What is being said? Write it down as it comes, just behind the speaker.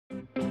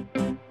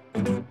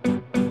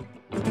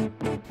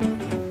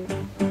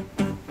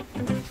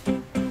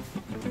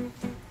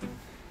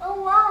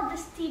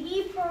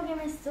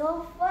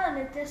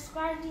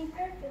describes me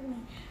perfectly.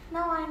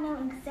 Now I know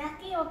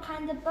exactly what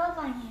kind of bug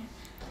I am.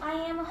 I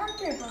am a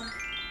hunter bug.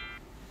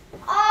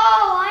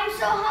 Oh, I'm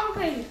so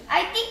hungry.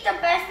 I think the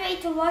best way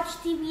to watch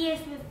TV is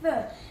with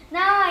food.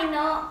 Now I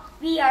know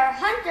we are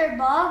hunter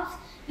bugs.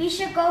 We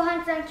should go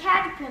hunt some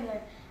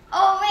caterpillar.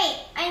 Oh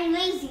wait, I'm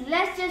lazy.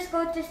 Let's just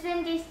go to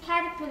Cindy's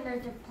caterpillar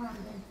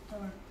department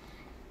store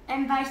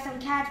and buy some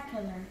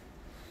caterpillar.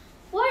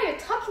 What are you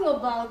talking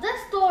about?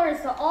 This store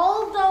is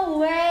all the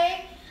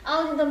way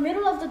out in the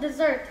middle of the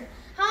desert.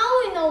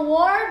 How in the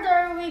world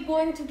are we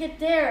going to get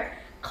there?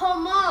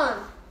 Come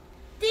on.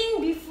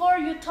 Think before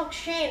you talk,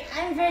 Shane.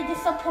 I'm very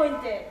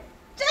disappointed.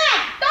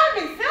 Jack, don't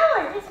be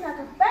silly. It's not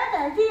a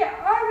bad idea.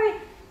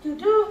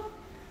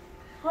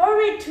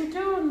 Hurry to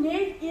do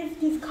need is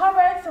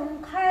discover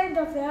some kind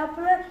of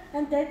airplane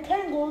and they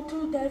can go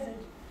to desert.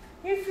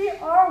 If we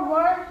all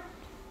work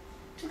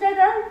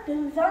together,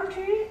 the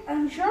country,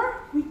 I'm sure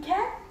we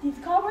can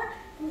discover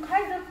some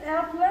kind of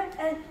airplane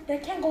and they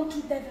can go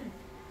to desert.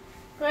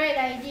 Great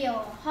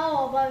idea.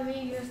 How about we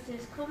use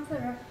this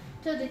computer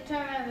to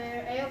determine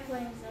where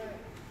airplanes are?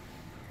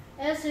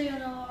 As you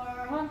know,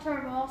 our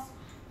hunter bugs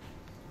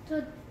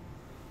to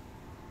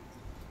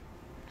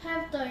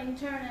have the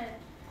internet.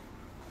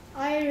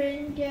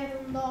 Irene get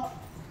on the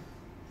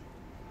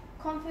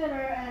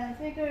computer and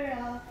figure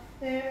out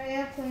where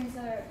airplanes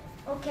are.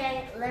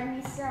 Okay, let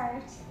me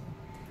search.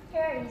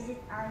 Here is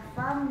it. I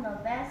found the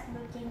best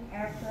looking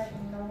airplane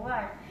in the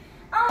world.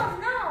 Oh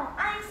no,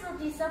 I'm so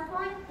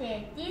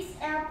disappointed. This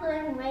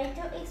airplane way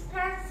too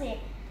expensive.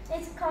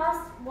 It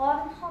costs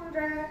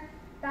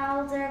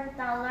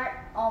 $100,000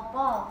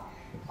 above.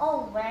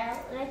 Oh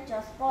well, let's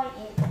just buy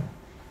it.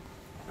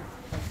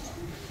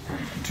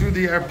 To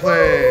the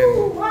airplane.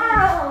 Ooh,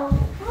 wow.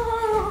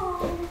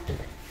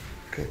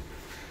 Okay.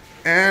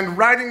 And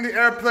riding the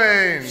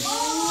airplane.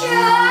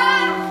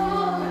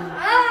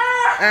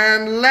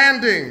 And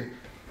landing.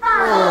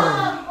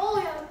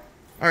 All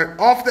right,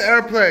 off the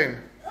airplane.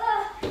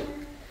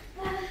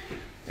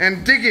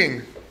 And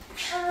digging.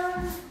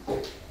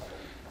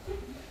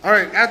 All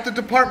right, at the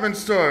department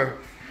store.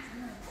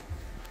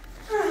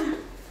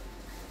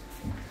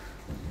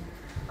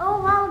 Oh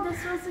wow,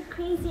 this was a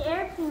crazy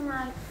airplane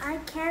ride. I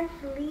can't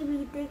believe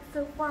we dig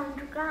so far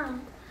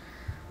underground.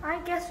 I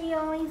guess we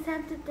always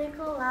have to dig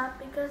a lot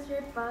because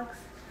we're bugs.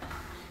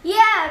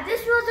 Yeah,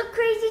 this was a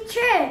crazy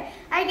trip.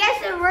 I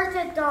guess it worth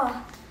it though.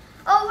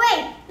 Oh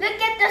wait,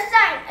 look at the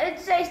sign. It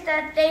says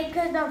that they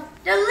could have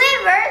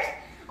delivered.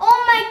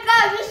 Oh my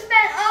god, we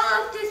spent all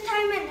of this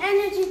time and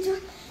energy to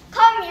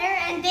come here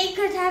and they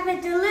could have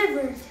it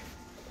delivered.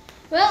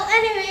 Well,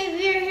 anyway,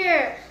 we're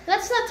here.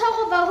 Let's not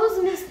talk about whose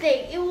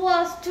mistake it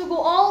was to go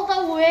all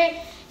the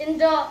way in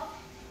the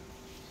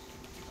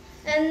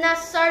and not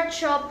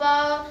search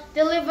about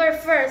deliver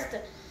first.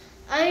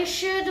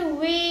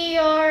 We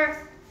are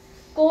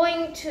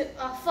going to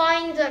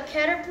find the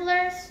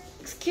caterpillars.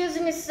 Excuse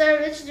me,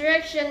 sir, which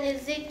direction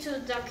is it to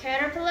the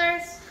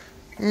caterpillars?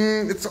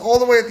 It's all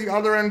the way at the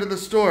other end of the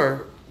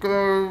store.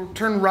 Go,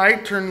 turn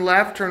right, turn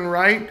left, turn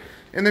right,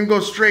 and then go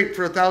straight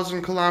for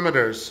 1,000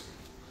 kilometers.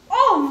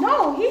 Oh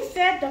no, he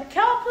said the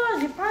caterpillar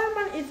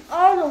department is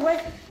all the way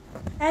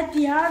at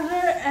the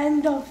other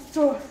end of the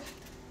store.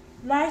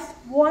 Like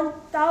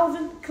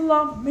 1,000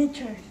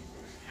 kilometers.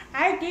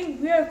 I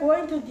think we are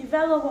going to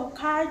develop a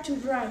car to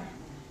drive.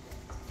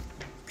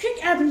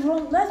 Quick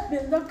everyone, let's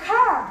build a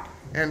car.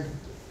 And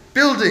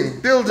building.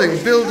 Driving.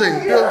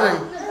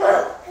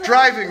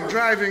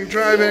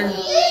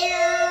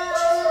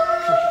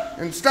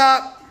 And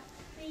stop.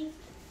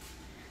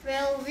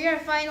 Well, we are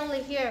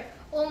finally here.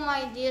 Oh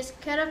my, these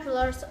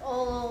caterpillars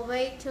are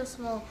way too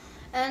small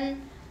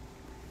and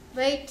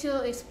way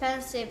too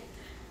expensive.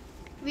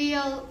 We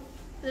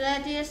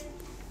already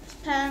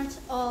spent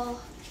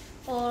all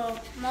our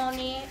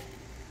money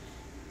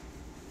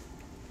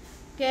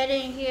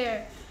getting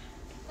here,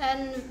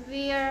 and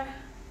we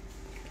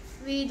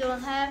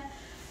don't have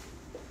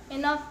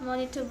enough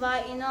money to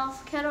buy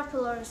enough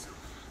caterpillars.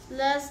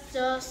 Let's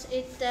just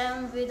eat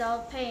them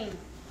without paying.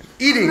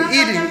 Eating.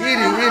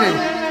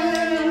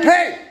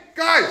 Hey,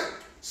 guys,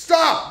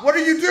 stop. What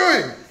are you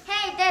doing?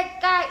 Hey,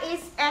 that guy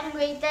is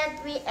angry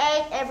that we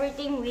ate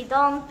everything we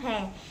don't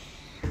pay.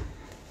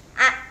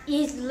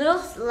 It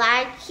looks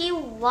like he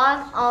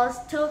wants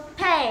us to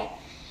pay.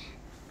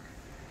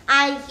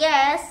 I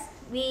guess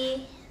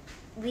we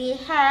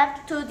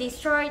have to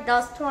destroy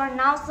the store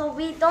now so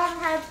we don't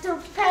have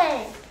to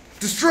pay.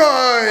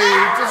 Destroy!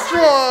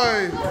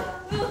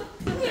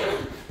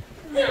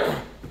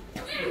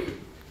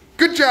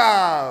 Good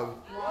job!